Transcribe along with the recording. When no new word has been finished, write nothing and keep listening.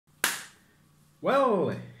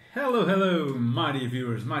Well, hello, my dear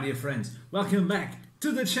viewers, my dear friends. Welcome back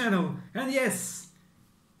to the channel. And yes,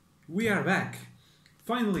 we are back,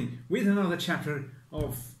 finally, with another chapter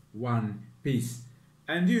of One Piece.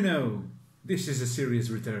 And you know, this is a serious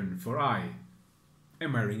return, for I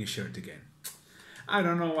am wearing a shirt again. I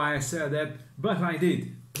don't know why I said that, but I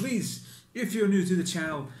did. Please, if you're new to the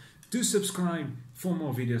channel, do subscribe for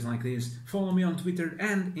more videos like this. Follow me on Twitter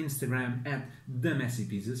and Instagram at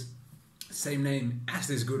TheMessyPieces. Same name as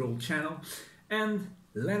this good old channel. And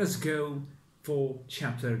let us go for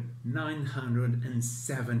chapter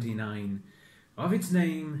 979 of its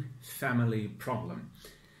name, Family Problem.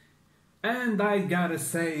 And I gotta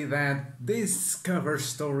say that this cover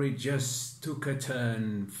story just took a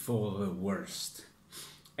turn for the worst.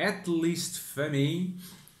 At least for me.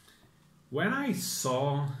 When I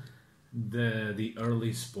saw the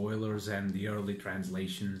early spoilers and the early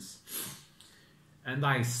translations, and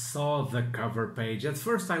I saw the cover page, at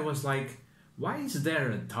first I was like, why is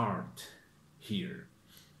there a tart here?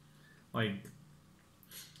 Like,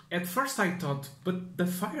 at first I thought, but the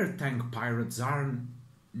fire tank pirates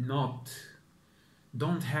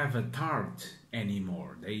don't have a tart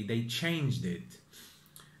anymore. They changed it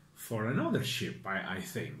for another ship, I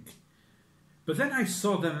think. But then I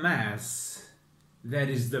saw the mass, that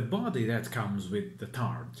is the body that comes with the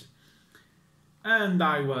tart. And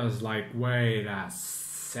I was like, wait a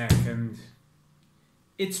second.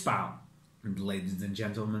 It's pound, ladies and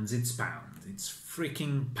gentlemen, it's pound. It's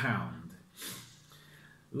freaking pound.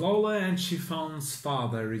 Lola and Chiffon's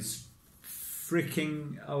father is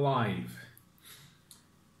freaking alive.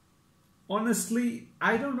 Honestly,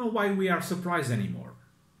 I don't know why we are surprised anymore.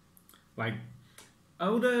 Like,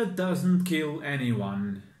 Oda doesn't kill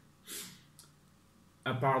anyone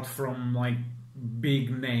apart from like big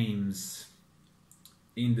names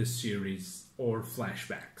in the series or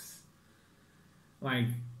flashbacks. Like,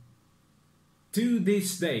 to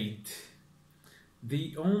this date,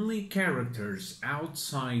 the only characters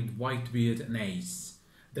outside Whitebeard and Ace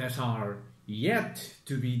that are yet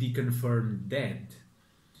to be deconfirmed dead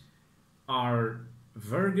are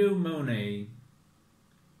Virgo Monet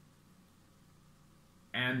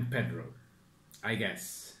and Pedro, I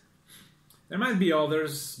guess. There might be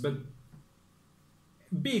others, but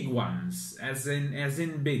big ones, as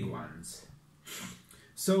in big ones.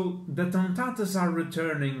 So the Tontatas are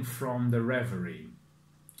returning from the reverie.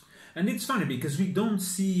 And it's funny because we don't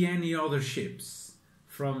see any other ships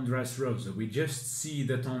from Dressrosa. We just see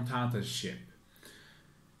the Tontatas ship.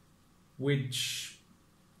 Which,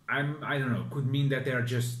 I don't know, could mean that they're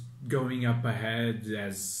just going up ahead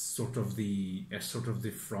as sort of the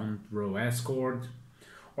front row escort.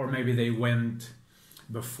 Or maybe they went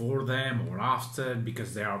before them or after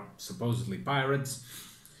because they are supposedly pirates.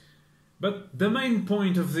 But the main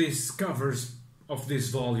point of this covers of this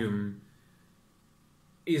volume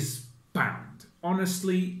is Pound.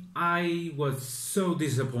 Honestly, I was so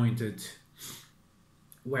disappointed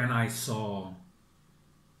when I saw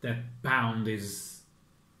that Pound is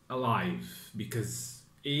alive, because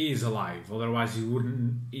he is alive. Otherwise he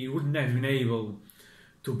wouldn't have been able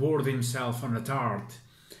to board himself on a tart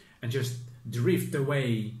and just drift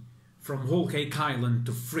away from Whole Cake Island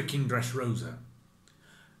to freaking Dressrosa.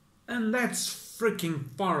 And that's freaking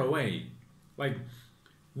far away. Like,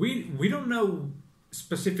 we don't know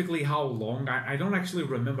specifically how long. I don't actually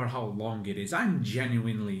remember how long it is. I'm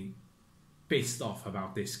genuinely pissed off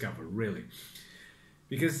about this cover, really.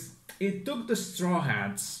 Because it took the Straw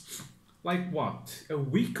Hats, like what, a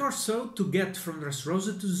week or so to get from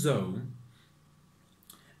Dressrosa to Zou.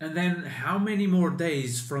 And then how many more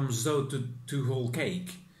days from Zou to Whole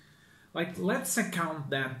Cake? Like, let's account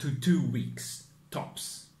that to 2 weeks,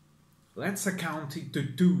 tops. Let's account it to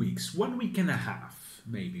 2 weeks. 1 week and a half,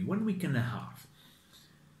 maybe. 1 week and a half.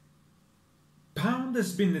 Pound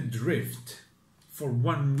has been adrift for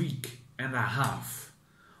 1 week and a half.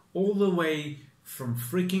 All the way from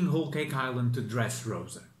freaking Whole Cake Island to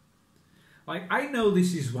Dressrosa. Like, I know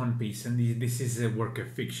this is One Piece and this is a work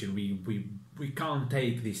of fiction. We can't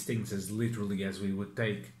take these things as literally as we would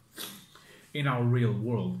take in our real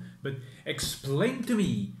world. But explain to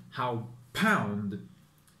me how Pound,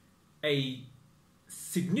 a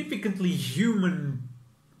significantly human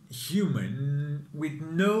with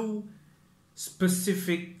no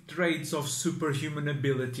specific traits of superhuman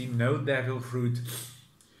ability, no devil fruit,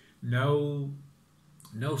 no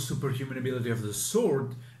superhuman ability of the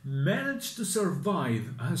sword, managed to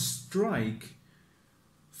survive a strike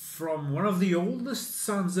from one of the oldest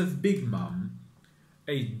sons of Big Mom,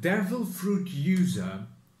 a devil fruit user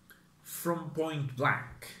from Point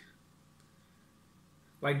Blank.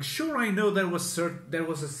 Like, sure, I know there was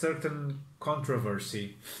a certain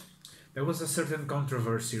controversy. There was a certain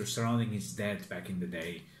controversy surrounding his death back in the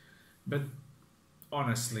day, but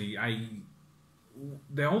honestly,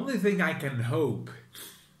 the only thing I can hope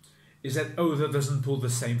is that Oda doesn't pull the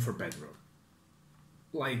same for Pedro.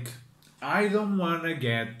 Like, I don't want to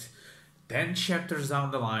get 10 chapters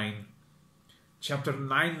down the line, chapter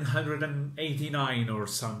 989 or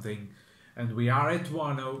something, and we are at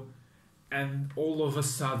Wano, and all of a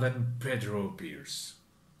sudden Pedro appears.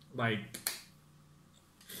 Like,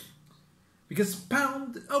 because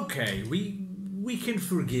Pound, okay, we can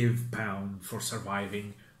forgive Pound for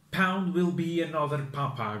surviving. Pound will be another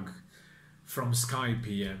Papag from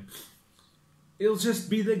Skypiea. He'll just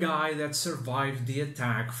be the guy that survived the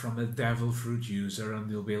attack from a devil fruit user, and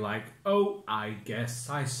he'll be like, oh, I guess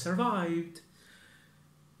I survived.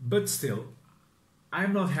 But still,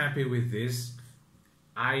 I'm not happy with this.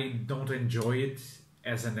 I don't enjoy it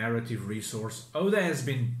as a narrative resource. Oda has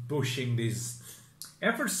been pushing this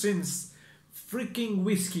ever since freaking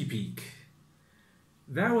Whiskey Peak.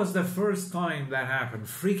 That was the first time that happened.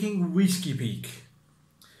 Freaking Whiskey Peak.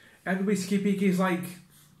 And Whiskey Peak is like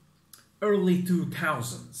early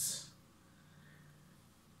 2000s.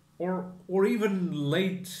 Or even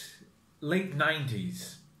late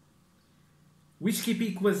 90s. Whiskey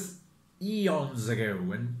Peak was eons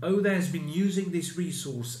ago, and Oda has been using this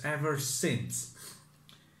resource ever since.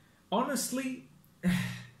 Honestly,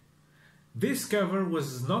 this cover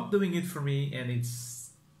was not doing it for me, and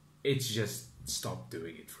it's just stopped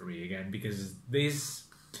doing it for me again, because this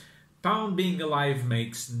Pound being alive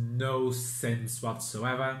makes no sense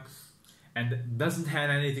whatsoever and doesn't have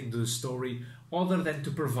anything to the story other than to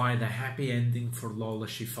provide a happy ending for Lola,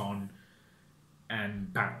 Chiffon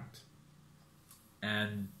and Pound.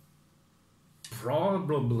 And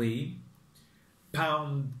probably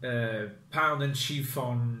Pound and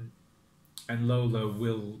Chiffon and Lola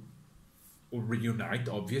will reunite,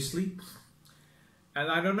 obviously. And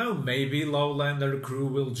I don't know, maybe Lola and her crew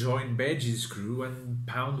will join Beji's crew, and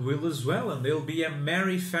Pound will as well, and they'll be a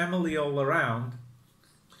merry family all around.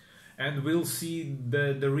 And we'll see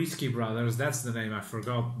the Risky Brothers, that's the name, I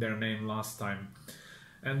forgot their name last time.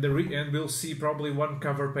 And we'll see probably one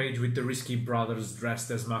cover page with the Risky Brothers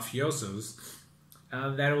dressed as mafiosos.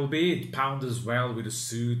 And that will be it. Pound as well with a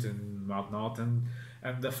suit and whatnot. And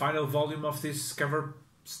the final volume of this cover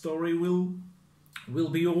story will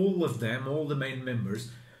be all of them, all the main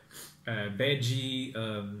members. Beji,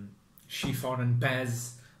 Chiffon and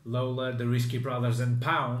Pez, Lola, the Risky Brothers and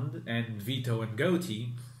Pound, and Vito and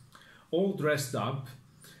Goatee, all dressed up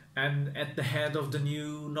and at the head of the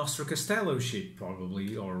new Nostra Castello ship,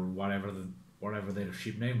 probably, or whatever their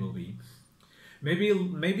ship name will be.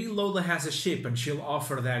 Maybe Lola has a ship and she'll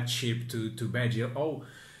offer that ship to Beji. Oh,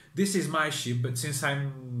 this is my ship, but since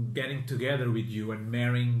I'm getting together with you and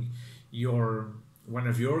marrying one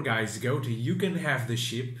of your guys, Goatee, you can have the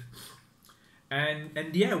ship.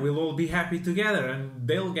 And yeah, we'll all be happy together, and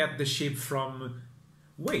they'll get the ship from...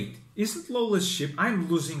 Wait, isn't Lola's ship... I'm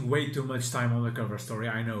losing way too much time on the cover story,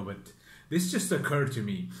 I know, but this just occurred to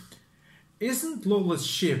me. Isn't Lola's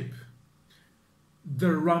ship the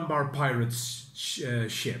Rumbar Pirates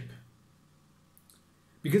ship?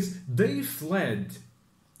 Because they fled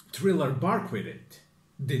Thriller Bark with it,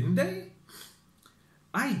 didn't they?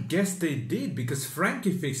 I guess they did, because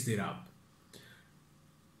Frankie fixed it up.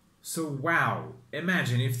 So wow,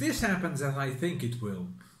 imagine if this happens as I think it will.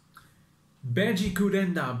 Beji could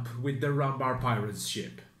end up with the Rumbar Pirates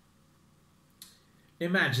ship.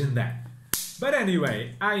 Imagine that. But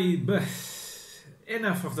anyway,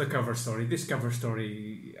 enough of the cover story. This cover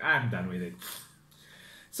story, I'm done with it.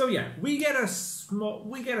 So yeah, we get a small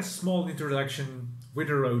introduction with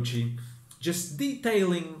Orochi, just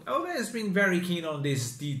detailing. Oda has been very keen on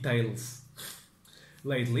these details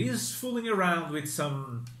lately. He's fooling around with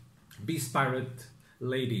some Beast Pirate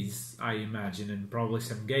ladies, I imagine, and probably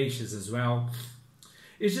some geishas as well.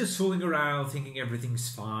 He's just fooling around, thinking everything's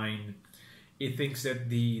fine. He thinks that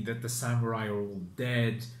the samurai are all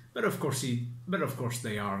dead, but of course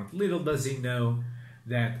they aren't. Little does he know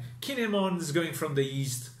that Kinemon is going from the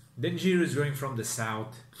east, Denjiro is going from the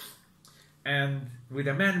south, and with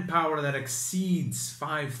a manpower that exceeds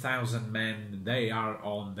 5,000 men, they are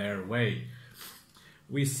on their way.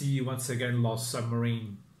 We see once again Lost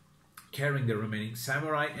Submarine carrying the remaining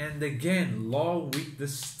samurai, and again Law with the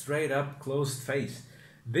straight up closed face.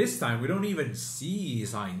 This time we don't even see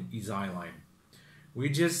his eyeline. We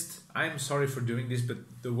just... I'm sorry for doing this, but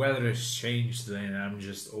the weather has changed and I'm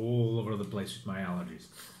just all over the place with my allergies.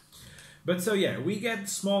 But so yeah, we get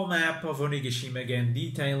small map of Onigashima again,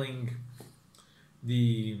 detailing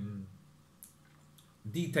the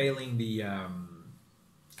detailing the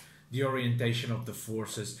orientation of the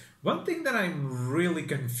forces. One thing that I'm really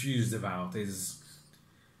confused about is,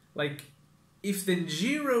 like, if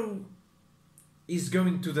Denjiro is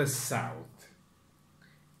going to the south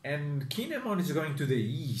and Kinemon is going to the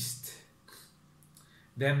east,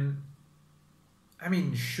 then, I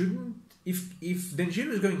mean, shouldn't, if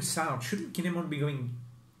Denjiro is going south, shouldn't Kinemon be going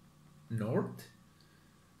north?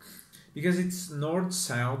 Because it's north,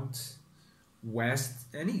 south, west,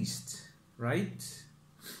 and east, right?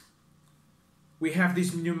 We have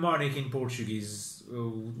this mnemonic in Portuguese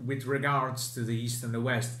with regards to the east and the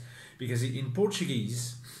west, because in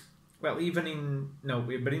Portuguese, well, even in, no,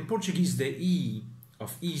 but in Portuguese, the E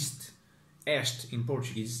of east, este in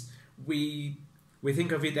Portuguese, we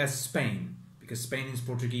think of it as Spain, because Spain in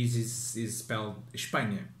Portuguese is spelled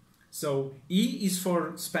Espanha. So E is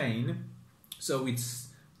for Spain, so it's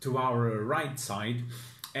to our right side,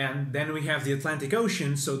 and then we have the Atlantic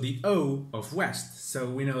Ocean, so the O of west. So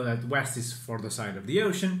we know that west is for the side of the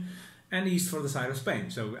ocean and east for the side of Spain.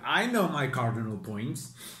 So I know my cardinal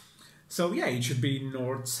points. So yeah, it should be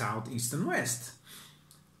north, south, east, and west.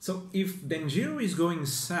 So if Denjiro is going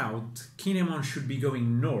south, Kinemon should be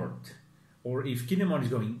going north. Or if Kinemon is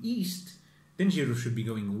going east, Denjiro should be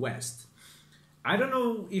going west. I don't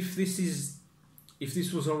know if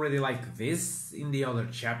this was already like this in the other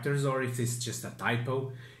chapters, or if it's just a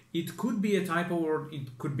typo. It could be a typo, or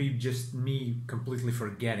it could be just me completely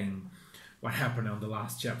forgetting what happened on the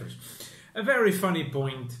last chapters. A very funny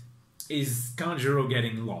point is Kanjuro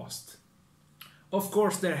getting lost. Of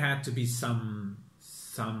course, there had to be some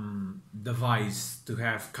device to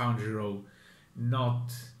have Kanjuro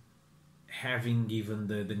not having given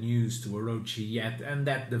the news to Orochi yet, and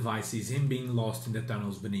that device is him being lost in the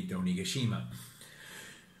tunnels beneath Onigashima.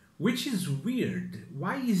 Which is weird.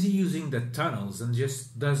 Why is he using the tunnels and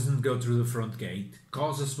just doesn't go through the front gate,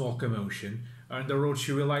 cause a small commotion, and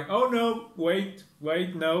Orochi will like, oh no, wait,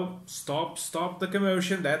 no, stop the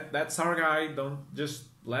commotion, that's our guy, don't just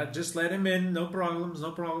let him in, no problems.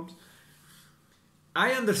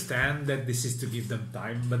 I understand that this is to give them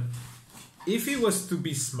time, but if he was to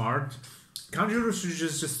be smart, Kanjuro should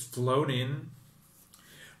just flown in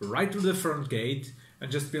right through the front gate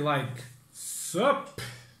and just be like, sup?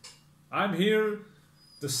 I'm here,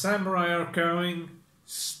 the samurai are coming,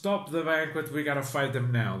 stop the banquet, we gotta fight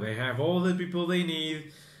them now. They have all the people they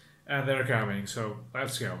need, and they're coming, so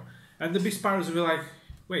let's go. And the Beast Pirates will be like,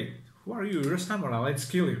 wait, who are you? You're a samurai, let's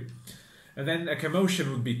kill you. And then a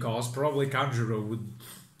commotion would be caused, probably Kanjuro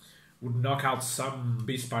would knock out some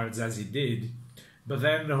Beast Pirates as he did, but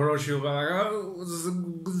then Orochi will be like, oh,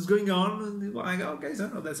 what's going on? And he'll be like, okay, so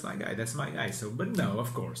no, that's my guy. So, but no,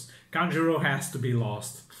 of course, Kanjuro has to be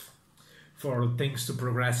lost for things to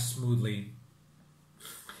progress smoothly.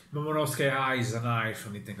 Momonosuke eyes a knife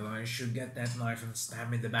and he thinks, oh, I should get that knife and stab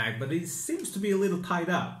me in the back, but it seems to be a little tied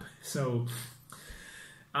up, so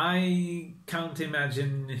I can't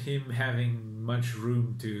imagine him having much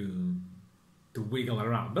room to wiggle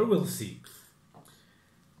around, but we'll see.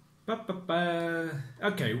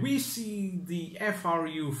 Okay, we see the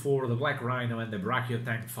FRU for the Black Rhino and the Brachio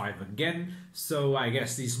Tank 5 again, so I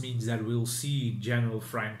guess this means that we'll see General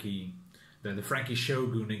Frankie, the Frankie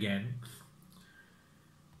Shogun again.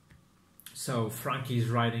 So Frankie is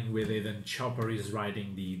riding with it and Chopper is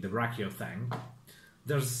riding the Brachio Tank.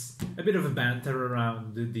 There's a bit of a banter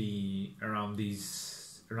around these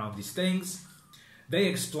things. They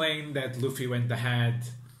explain that Luffy went ahead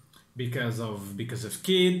because of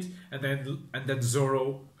Kid, and then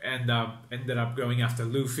Zoro ended up going after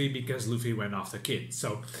Luffy because Luffy went after Kid.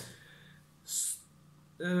 So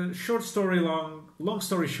short story long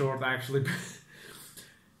story short, actually,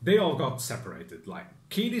 they all got separated. Like,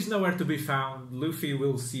 Kid is nowhere to be found. Luffy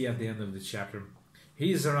we'll see at the end of the chapter.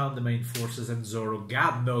 He's around the main forces, and Zoro,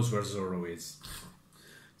 God knows where Zoro is.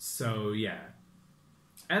 So yeah.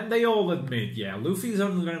 And they all admit, yeah, Luffy's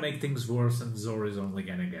only gonna make things worse and Zoro is only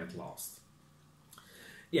gonna get lost.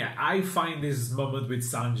 Yeah, I find this moment with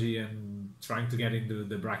Sanji and trying to get into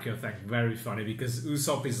the Brachio Tank very funny, because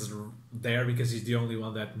Usopp is there because he's the only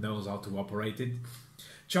one that knows how to operate it.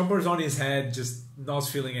 Chopper's on his head, just not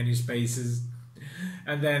feeling any spaces.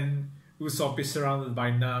 And then Usopp is surrounded by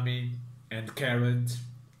Nami and Carrot,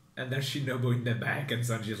 and there's Shinobu in the back, and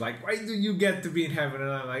Sanji's like, why do you get to be in heaven? And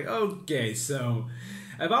I'm like, okay, so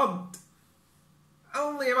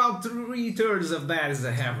only about 3/3 of that is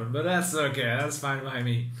a heaven, but that's okay, that's fine by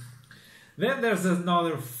me. Then there's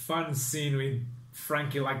another fun scene with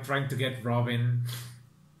Frankie like trying to get Robin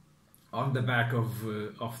on the back of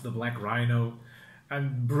the Black Rhino,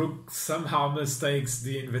 and Brook somehow mistakes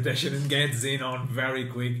the invitation and gets in on very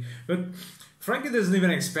quick. But Frankie doesn't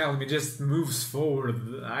even expel him, he just moves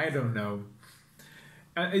forward. I don't know.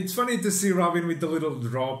 It's funny to see Robin with the little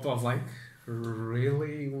drop of like,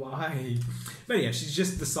 really? Why? But yeah, she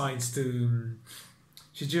just decides to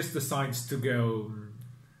go.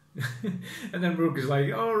 And then Brooke is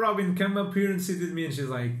like, oh, Robin, come up here and sit with me. And she's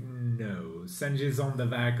like, no. Sanji's on the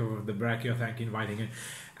back of the Brachiothang inviting her.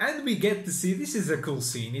 And we get to see, this is a cool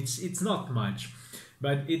scene. It's not much,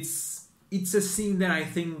 but it's a scene that I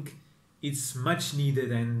think it's much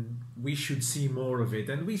needed and we should see more of it.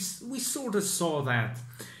 And we sort of saw that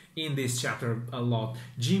in this chapter a lot.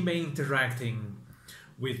 Jinbei interacting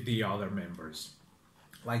with the other members.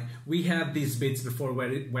 Like, we had these bits before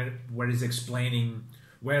where he's explaining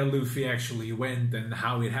where Luffy actually went and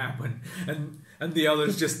how it happened. And the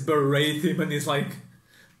others just berate him and he's like,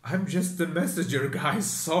 I'm just the messenger, guys.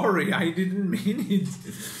 Sorry, I didn't mean it.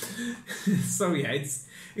 So yeah,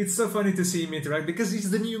 it's so funny to see him interact because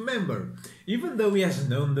he's the new member. Even though he hasn't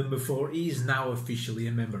known them before, he is now officially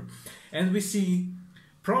a member. And we see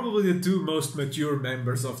probably the two most mature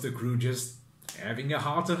members of the crew just having a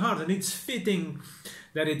heart-to-heart. And it's fitting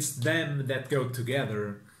that it's them that go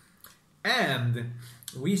together. And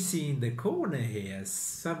we see in the corner here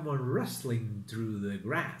someone rustling through the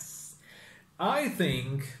grass. I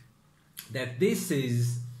think that this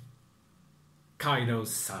is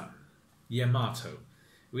Kaido's son, Yamato.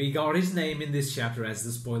 We got his name in this chapter as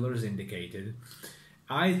the spoilers indicated.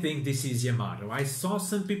 I think this is Yamato. I saw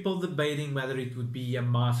some people debating whether it would be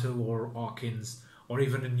Yamato or Hawkins or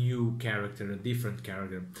even a new character, a different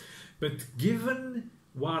character. But given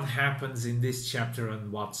what happens in this chapter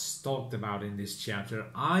and what's talked about in this chapter,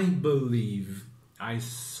 I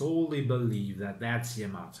solely believe that that's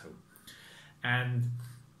Yamato. And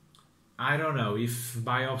I don't know if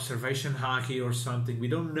by observation haki or something, we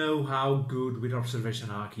don't know how good with observation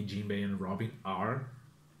haki Jinbei and Robin are.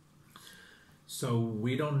 So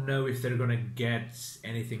we don't know if they're gonna get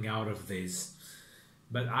anything out of this.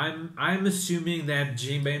 But I'm assuming that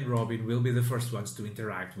Jinbei and Robin will be the first ones to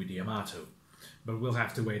interact with Yamato. But we'll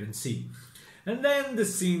have to wait and see. And then the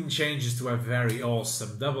scene changes to a very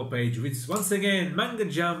awesome double page, which once again, Manga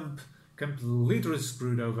Jump completely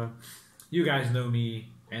screwed over. You guys know me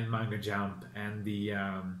and Manga Jump and the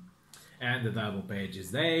double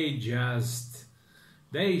pages. They just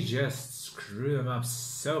screw them up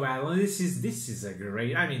so bad. Well, this is a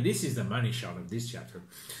great. I mean, this is the money shot of this chapter.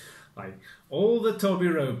 Like all the Tobi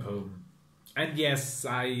Roppo, and yes,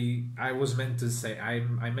 I was meant to say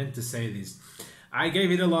I meant to say this. I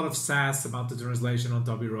gave it a lot of sass about the translation on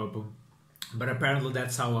Tobi Roppo, but apparently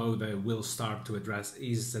that's how Oda will start to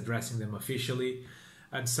addressing them officially.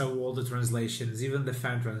 And so all the translations, even the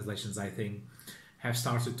fan translations, I think, have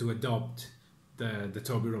started to adopt the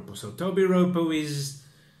Tobi Roppo. So Tobi Roppo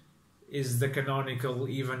is the canonical,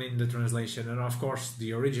 even in the translation, and of course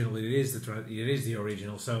the original. It is the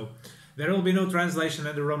original. So there will be no translation,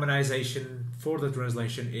 and the romanization for the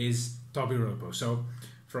translation is Tobi Roppo. So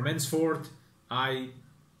from henceforth,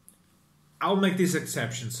 I'll make this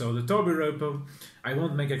exception. So the Tobi Roppo, I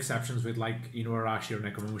won't make exceptions with like Inuarashi or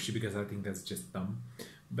Nekomamushi because I think that's just dumb.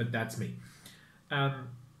 But that's me.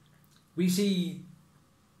 We see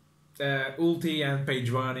Ulti and Page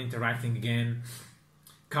 1 interacting again.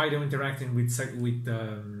 Kaido interacting with Sasaki.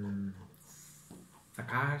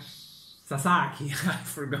 I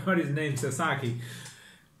forgot his name, Sasaki.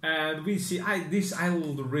 And we see, I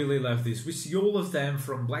really love this. We see all of them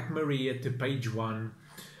from Black Maria to Page 1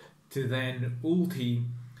 to then Ulti,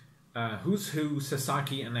 Who's Who,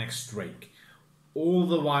 Sasaki and X-Drake. All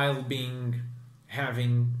the while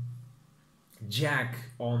having Jack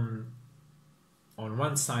on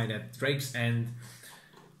one side at Drake's end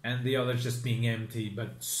and the other just being empty,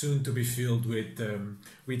 but soon to be filled with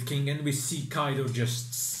King. And we see Kaido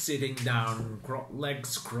just sitting down,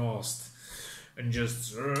 legs crossed, and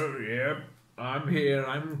just, yep, I'm here,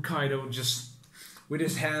 I'm Kaido, just with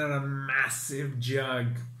his hand on a massive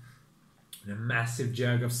jug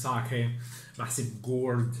of sake, massive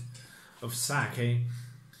gourd of sake,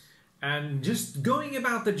 and just going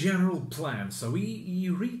about the general plan. So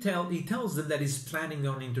he tells them that he's planning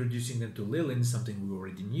on introducing them to Lilin, something we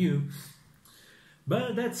already knew,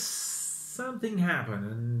 but that something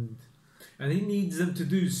happened, and he needs them to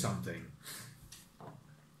do something.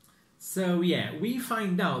 So yeah, we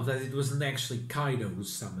find out that it wasn't actually Kaido who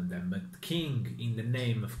summoned them, but King in the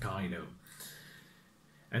name of Kaido.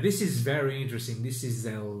 And this is very interesting. This is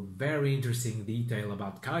a very interesting detail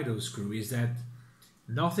about Kaido's crew, is that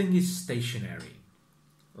nothing is stationary.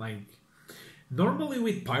 Like, normally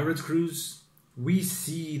with pirate crews, we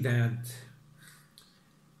see that...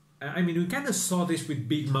 I mean, we kind of saw this with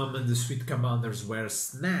Big Mom and the Sweet Commanders, where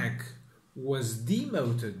Snack was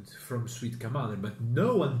demoted from Sweet Commander, but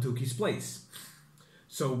no one took his place.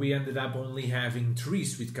 So we ended up only having 3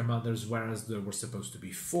 Sweet Commanders, whereas there were supposed to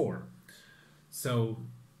be 4. So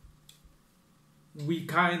we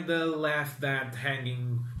kinda left that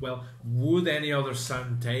hanging. Well, would any other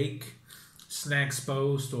son take Snack's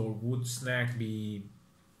post, or would Snack be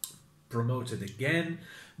promoted again?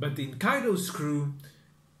 But in Kaido's crew,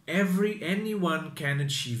 anyone can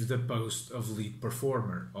achieve the post of lead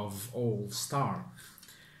performer, of all-star.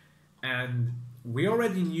 And we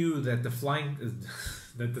already knew that the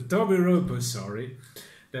Tobi Roppo,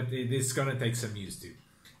 that it's gonna take some use to,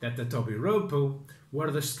 that the Tobi Roppo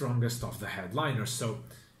were the strongest of the headliners. So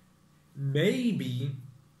maybe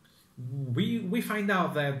we find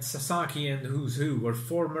out that Sasaki and Who's Who were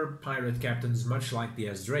former pirate captains, much like the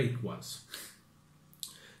S. Drake was.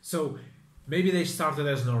 So maybe they started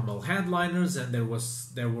as normal headliners, and there were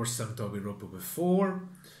some Tobi Roppo before,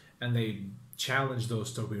 and they challenged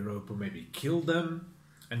those Tobi Roppo, maybe killed them,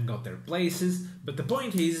 and got their places. But the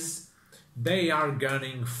point is, they are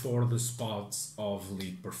gunning for the spots of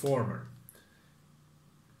lead performer.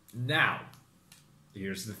 Now,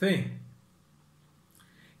 here's the thing.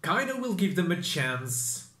 Kaido will give them a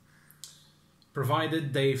chance,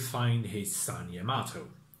 provided they find his son Yamato.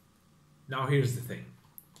 Now here's the thing.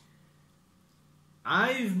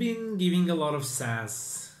 I've been giving a lot of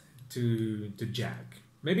sass to Jack.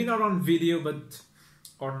 Maybe not on video, but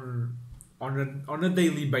on a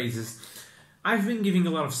daily basis. I've been giving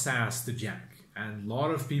a lot of sass to Jack, and a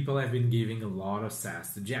lot of people have been giving a lot of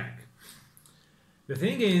sass to Jack. The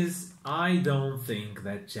thing is, I don't think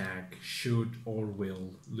that Jack should or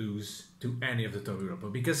will lose to any of the Tobi Roppo,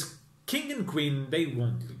 because King and Queen, they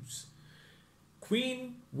won't lose.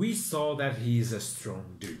 Queen, we saw that he's a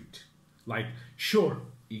strong dude. Like, sure,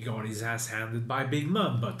 he got his ass handed by Big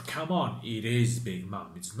Mom, but come on, it is Big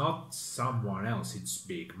Mom. It's not someone else, it's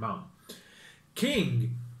Big Mom.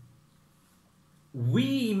 King,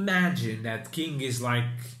 we imagine that King is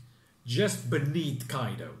like just beneath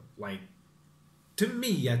Kaido. Like, to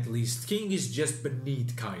me at least, King is just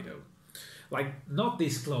beneath Kaido. Like, not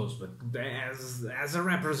this close, but as a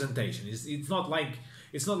representation. It's not like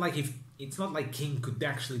King could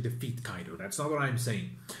actually defeat Kaido. That's not what I'm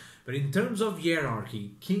saying. But in terms of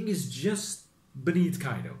hierarchy, King is just beneath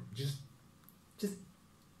Kaido. Just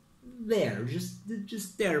there.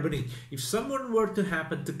 Just there beneath. If someone were to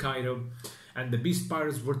happen to Kaido and the Beast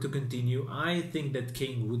Pirates were to continue, I think that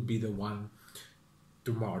King would be the one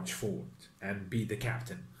to march forward and be the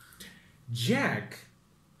captain. Jack,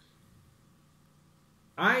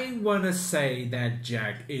 I want to say that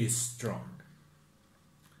Jack is strong.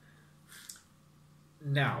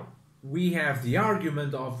 Now, we have the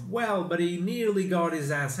argument of, well, but he nearly got his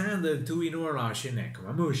ass handed to Inuarashi and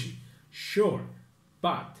Nekomamushi. Sure,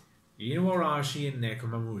 but Inuarashi and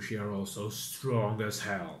Nekomamushi are also strong as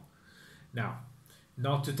hell. Now,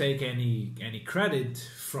 not to take any credit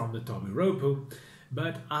from the Tobi Roppo,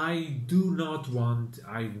 but I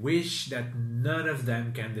wish that none of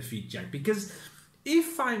them can defeat Jack. Because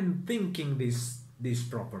if I'm thinking this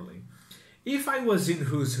properly, if I was in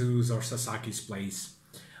Who's Who's or Sasaki's place,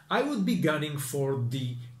 I would be gunning for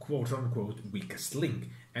the quote-unquote weakest link.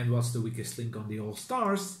 And what's the weakest link on the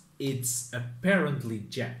All-Stars? It's apparently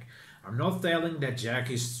Jack. I'm not telling that Jack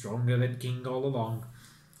is stronger than King all along.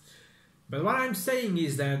 But what I'm saying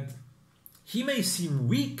is that he may seem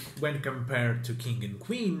weak when compared to King and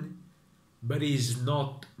Queen, but he's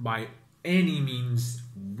not by any means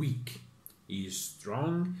weak. He is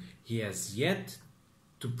strong, he has yet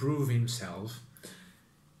to prove himself.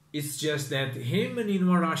 It's just that him and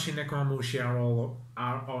Inuarashi and Nekomamushi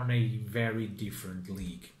are on a very different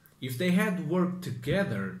league. If they had worked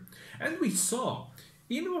together, and we saw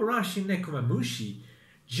Inuarashi and Nekomamushi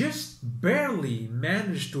just barely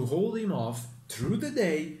managed to hold him off through the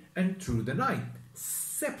day and through the night,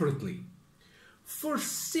 separately. For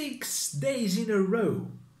 6 days in a row,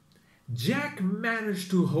 Jack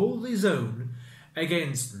managed to hold his own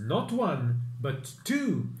against not one, but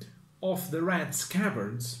 2 of the rat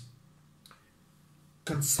scabbards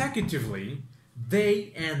consecutively,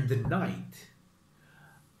 day and night.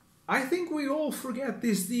 I think we all forget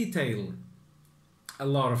this detail a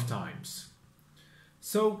lot of times.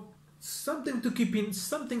 So something to keep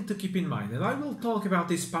in mind, and I will talk about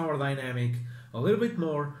this power dynamic a little bit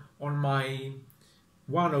more on my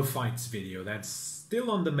Wano Fights video. That's still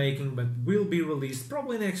on the making, but will be released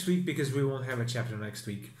probably next week, because we won't have a chapter next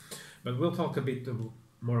week. But we'll talk a bit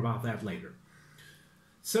more about that later.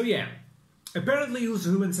 So yeah, apparently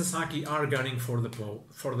Uzuhu and Sasaki are gunning for the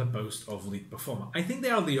post of lead performer. I think they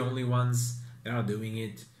are the only ones that are doing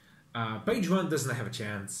it. Page 1 doesn't have a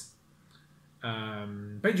chance.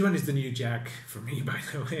 Page 1 is the new Jack for me, by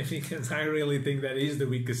the way, because I really think that is the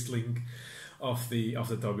weakest link of the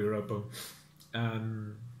Tobi Roppo.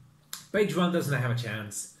 Page 1 doesn't have a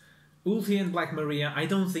chance. Ulti and Black Maria, I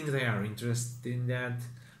don't think they are interested in that.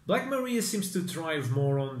 Black Maria seems to thrive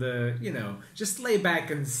more on the, you know, just lay back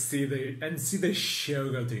and see the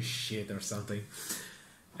show go to shit or something.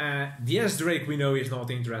 The Drake we know is not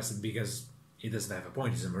interested because he doesn't have a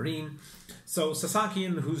point, he's a Marine. So Sasaki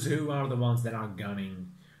and Who's Who are the ones that are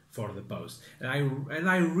gunning for the post. And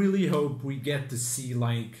I really hope we get to see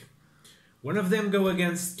like one of them go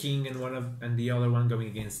against King and the other one going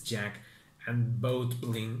against Jack, and both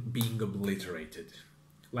being obliterated.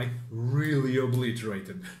 Like really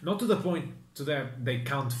obliterated. Not to the point to that they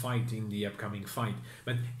can't fight in the upcoming fight,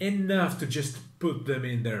 but enough to just put them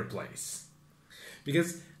in their place.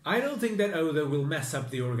 Because I don't think that Oda will mess up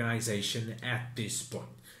the organization at this point.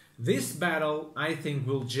 This battle, I think,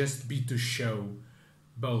 will just be to show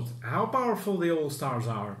both how powerful the All-Stars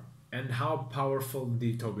are and how powerful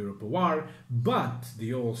the Tobi Roppo are, but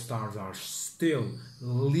the All-Stars are still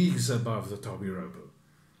leagues above the Tobi Roppo.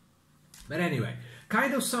 But anyway,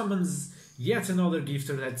 Kaido summons yet another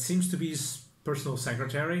gifter that seems to be his personal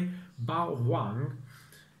secretary, Bao Huang,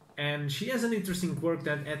 and she has an interesting quirk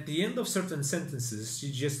that at the end of certain sentences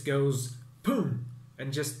she just goes boom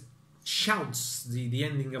and just shouts the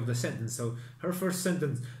ending of the sentence. So her first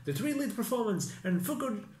sentence, the 3-lead performance and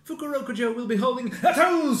Fukurokujo will be holding a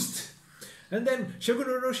toast, and then Shogun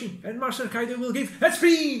Orochi and Master Kaido will give a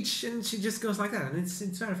speech, and she just goes like that. And it's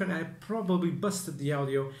very funny. I probably busted the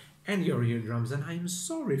audio and your eardrums, and I'm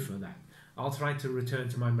sorry for that. I'll try to return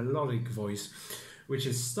to my melodic voice, which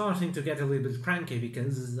is starting to get a little bit cranky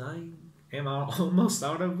because I am almost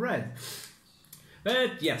out of breath.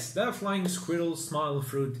 But yes, the Flying Squirrel, Smile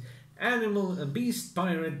Fruit, Animal, Beast,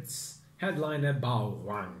 Pirates, headliner Bao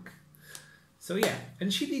Huang. So yeah,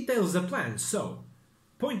 and she details the plan. So,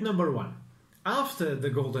 point number 1. After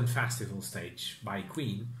the Golden Festival stage by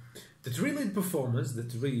Queen, the 3-lead performers, the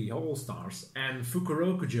 3 All-Stars, and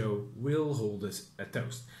Fukurokujo will hold a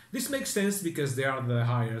toast. This makes sense because they are the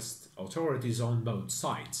highest authorities on both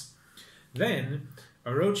sides. Then,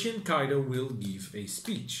 Orochi and Kaido will give a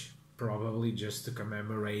speech, probably just to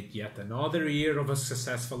commemorate yet another year of a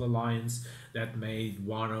successful alliance that made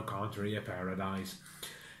Wano Country a paradise.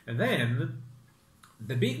 And then,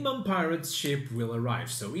 the Big Mom Pirates ship will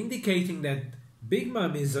arrive, so indicating that Big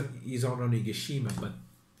Mom is on Onigashima, but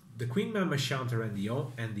the Queen Mama Shanter and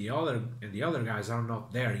the other guys are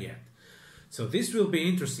not there yet. So this will be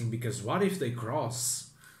interesting because what if they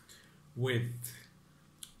cross with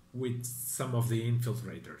some of the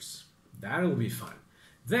infiltrators? That'll be fun.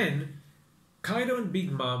 Then Kaido and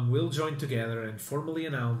Big Mom will join together and formally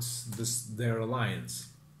announce their alliance.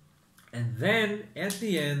 And then at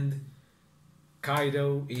the end,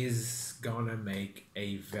 Kaido is gonna make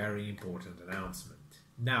a very important announcement.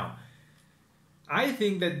 Now, I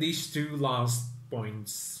think that these two last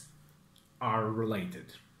points are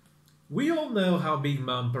related. We all know how Big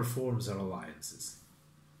Mom performs her alliances.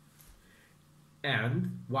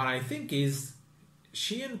 And what I think is,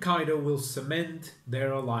 she and Kaido will cement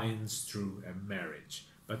their alliance through a marriage.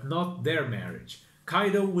 But not their marriage.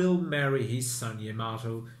 Kaido will marry his son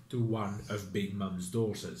Yamato to one of Big Mom's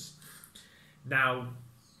daughters. Now,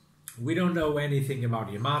 we don't know anything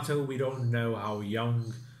about Yamato. We don't know how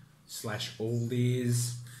young / old he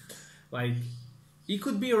is. Like, he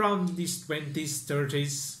could be around his 20s,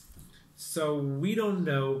 30s. So we don't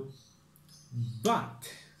know.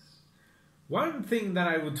 But one thing that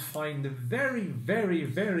I would find very, very,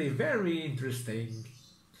 very, very interesting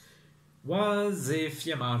was if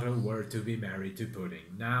Yamato were to be married to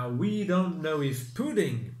Pudding. Now, we don't know if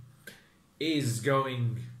Pudding is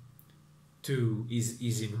in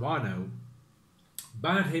Wano,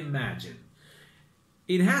 but imagine.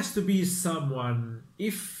 It has to be someone,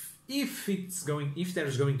 if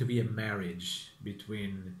there's going to be a marriage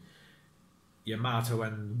between Yamato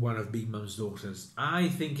and one of Big Mom's daughters, I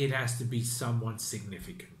think it has to be someone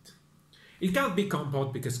significant. It can't be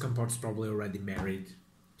Compot because Compot's probably already married.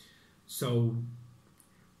 So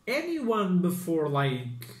anyone before,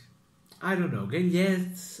 like, I don't know,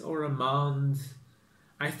 Gayet or Amand,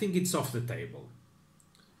 I think it's off the table.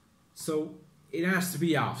 So it has to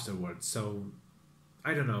be afterwards. So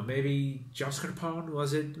I don't know, maybe Josker Pone,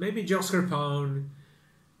 was it? Maybe Josker Pone.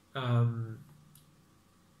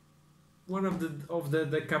 One of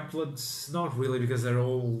the couplets, not really, because they're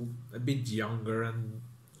all a bit younger, and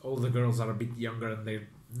all the girls are a bit younger, and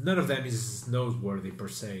none of them is noteworthy per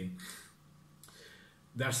se.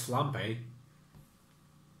 There's Flampe.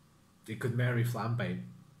 They could marry Flampe.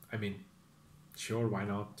 I mean, sure, why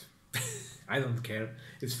not? I don't care.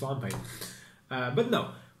 It's fun pain. But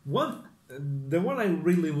no, the one I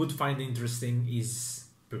really would find interesting is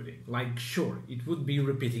Pudding. Like, sure, it would be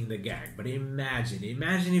repeating the gag, but imagine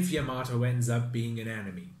if Yamato ends up being an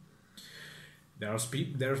enemy. There's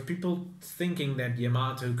people thinking that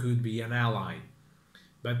Yamato could be an ally,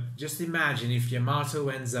 but just imagine if Yamato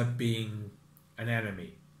ends up being an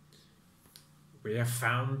enemy. We have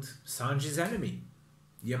found Sanji's enemy,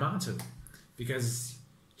 Yamato, because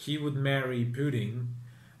he would marry Pudding,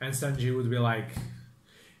 and Sanji would be like,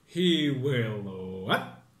 he will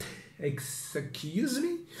what? Excuse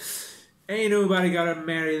me? Ain't nobody gotta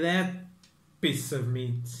marry that piece of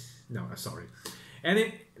meat. No, sorry.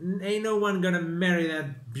 And ain't no one gonna marry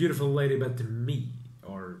that beautiful lady but me.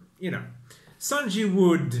 Or, you know, Sanji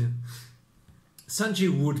would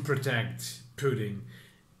protect Pudding,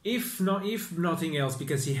 if nothing else,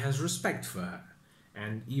 because he has respect for her.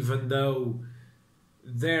 And even though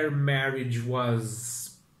their marriage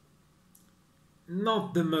was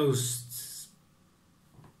not the most,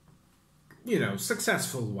 you know,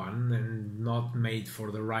 successful one, and not made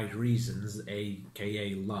for the right reasons,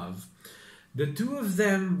 aka love, the two of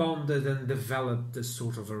them bonded and developed a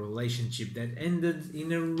sort of a relationship that ended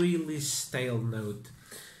in a really stale note.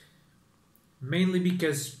 Mainly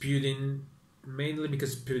because Pudding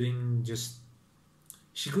just,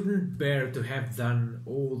 she couldn't bear to have done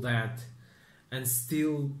all that and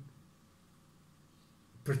still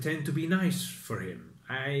pretend to be nice for him.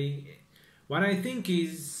 What I think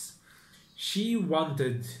is, she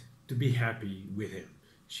wanted to be happy with him.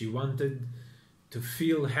 She wanted to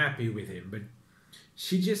feel happy with him, but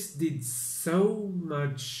she just did so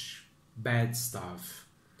much bad stuff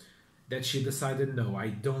that she decided, no, I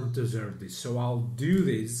don't deserve this, so I'll do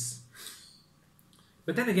this.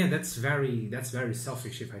 But then again, that's very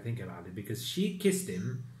selfish if I think about it, because she kissed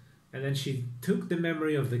him, and then she took the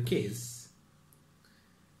memory of the kiss,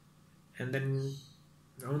 and then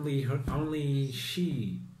only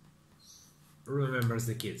she remembers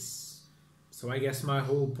the kiss. So I guess my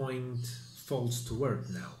whole point falls to earth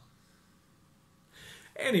now.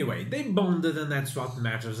 Anyway, they bonded, and that's what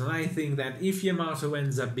matters. And I think that if Yamato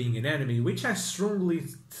ends up being an enemy, which I strongly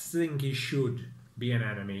think he should be an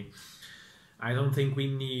enemy, I don't think we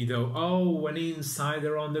need an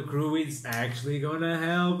insider on the crew is actually gonna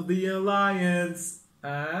help the alliance.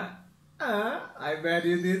 I bet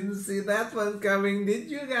you didn't see that one coming,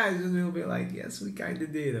 did you guys? And we'll be like, yes, we kinda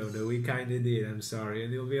did. Oh no, we kinda did, I'm sorry.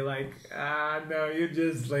 And he'll be like, no, you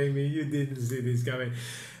just blame me, you didn't see this coming.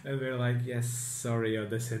 And we're like, yes, sorry,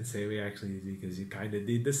 Oda Sensei, we actually did, because you kinda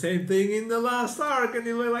did the same thing in the last arc. And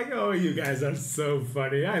he'll be like, oh, you guys are so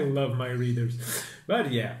funny, I love my readers.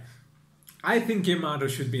 But yeah, I think Yamato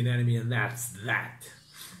should be an enemy, and that's that.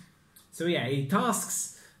 So yeah, he tasks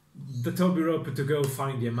the Tobi Roppo to go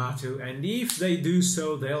find Yamato, and if they do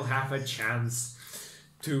so, they'll have a chance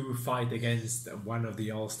to fight against one of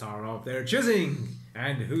the All-Star of their choosing.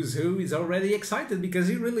 And Who's Who is already excited because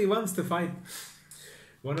he really wants to fight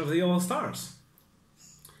one of the All-Stars.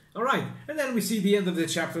 Alright, and then we see the end of the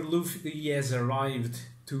chapter. Luffy has arrived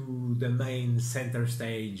to the main center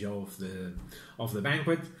stage of the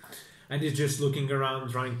banquet, and he's just looking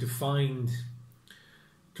around trying to find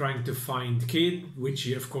Kid, which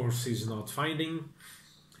he of course is not finding.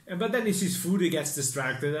 But then he sees food, he gets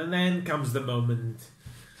distracted, and then comes the moment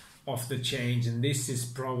of the change, and this is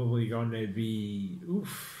probably gonna be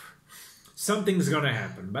something's gonna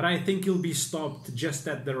happen, but I think he'll be stopped just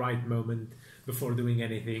at the right moment before doing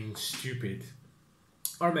anything stupid.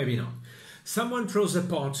 Or maybe not. Someone throws a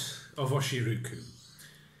pot of Oshiruku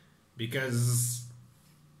because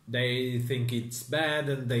they think it's bad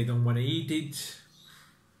and they don't want to eat it.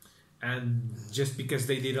 And just because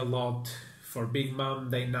they did a lot for Big Mom,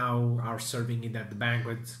 they now are serving it at the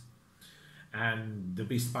banquet. And the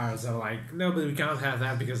Beast Pirates are like, no, but we can't have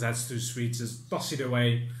that because that's too sweet. Just toss it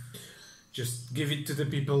away. Just give it to the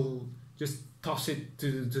people. Just toss it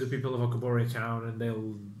to the people of Okobore Town, and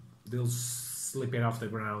they'll slip it off the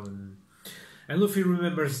ground. And Luffy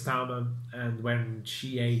remembers Tama and when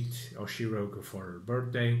she ate Oshiroku for her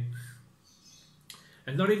birthday.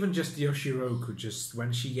 And not even just the Oshiroku, just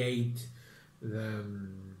when she ate the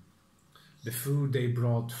food they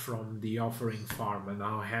brought from the offering farm and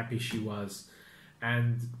how happy she was.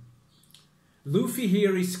 And Luffy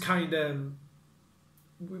here is kind of,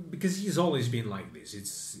 because he's always been like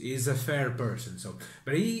this, he's a fair person, so,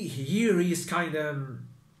 but he's kind of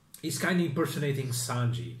impersonating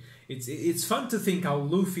Sanji. It's fun to think how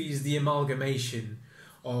Luffy is the amalgamation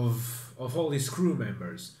of all his crew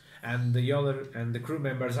members, and the crew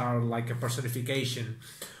members are like a personification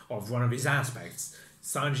of one of his aspects.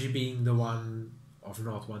 Sanji being the one of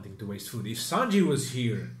not wanting to waste food. If Sanji was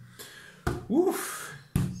here, oof,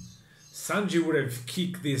 Sanji would have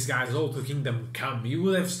kicked these guys all to Kingdom Come. He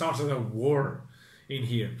would have started a war in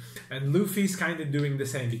here. And Luffy's kind of doing the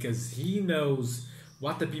same because he knows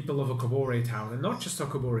what the people of Okobore Town, and not just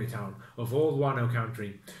Okobore Town, of all Wano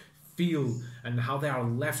country, feel, and how they are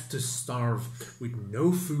left to starve with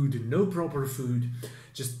no food, no proper food,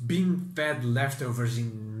 just being fed leftovers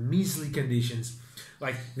in measly conditions.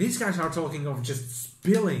 Like, these guys are talking of just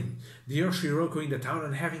spilling the Yoshiroku in the town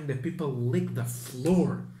and having the people lick the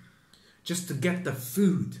floor just to get the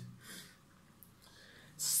food.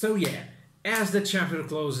 So yeah, as the chapter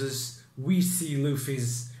closes, we see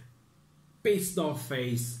Luffy's pissed off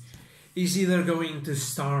face. He's either going to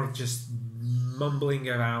start just mumbling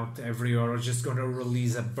about everywhere or just going to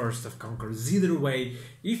release a burst of conquerors. Either way,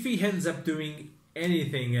 if he ends up doing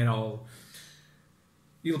anything at all,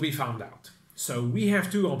 he'll be found out. So we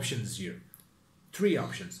have two options here. Three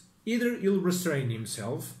options. Either he'll restrain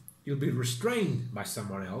himself, he'll be restrained by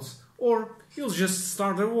someone else, or he'll just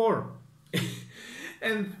start a war.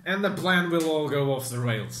 and the plan will all go off the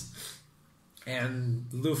rails. And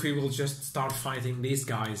Luffy will just start fighting these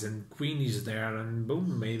guys, and Queen is there, and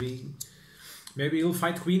boom, maybe he'll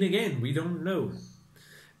fight Queen again, we don't know.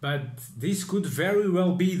 But this could very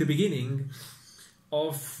well be the beginning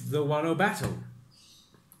of the Wano battle.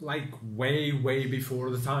 Like, way before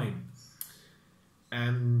the time.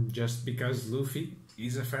 And just because Luffy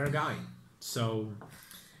is a fair guy. So,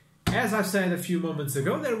 as I said a few moments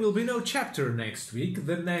ago, there will be no chapter next week.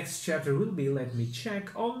 The next chapter will be, let me check,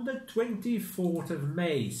 on the 24th of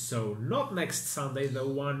May. So, not next Sunday, the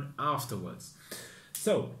one afterwards.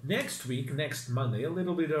 So, next week, next Monday, a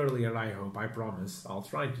little bit earlier, I hope, I promise. I'll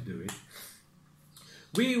try to do it.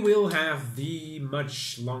 We will have the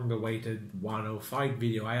much long-awaited Wano fight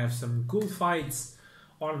video. I have some cool fights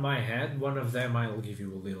on my head. One of them, I'll give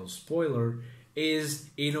you a little spoiler, is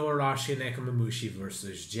Inuarashi and Nekomamushi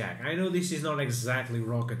versus Jack. I know this is not exactly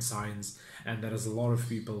rocket science, and there is a lot of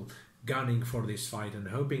people gunning for this fight and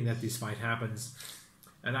hoping that this fight happens,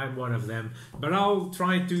 and I'm one of them. But I'll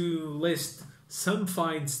try to list some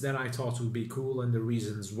fights that I thought would be cool and the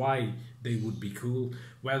reasons why they would be cool,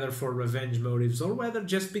 whether for revenge motives or whether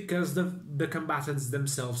just because the combatants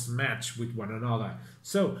themselves match with one another.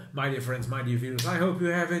 So, my dear friends, my dear viewers, I hope you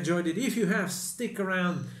have enjoyed it. If you have, stick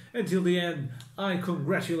around until the end. I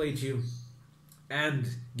congratulate you and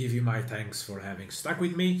give you my thanks for having stuck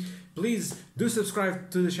with me. Please do subscribe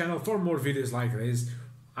to the channel for more videos like this.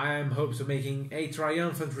 I am hopes of making a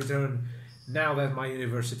triumphant return now that my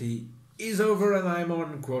university is over and I'm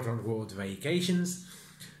on quote-unquote vacations.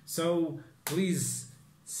 So please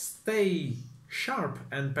stay sharp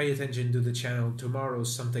and pay attention to the channel. Tomorrow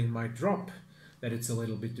something might drop that it's a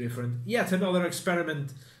little bit different. Yet another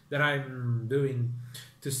experiment that I'm doing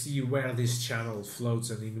to see where this channel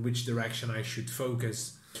floats and in which direction I should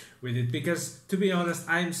focus with it. Because, to be honest,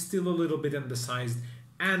 I'm still a little bit undecided,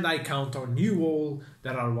 and I count on you all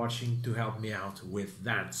that are watching to help me out with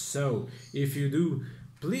that. So, if you do,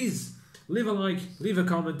 please leave a like, leave a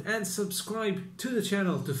comment, and subscribe to the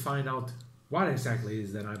channel to find out what exactly it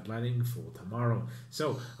is that I'm planning for tomorrow.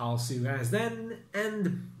 So, I'll see you guys then,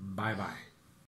 and bye-bye.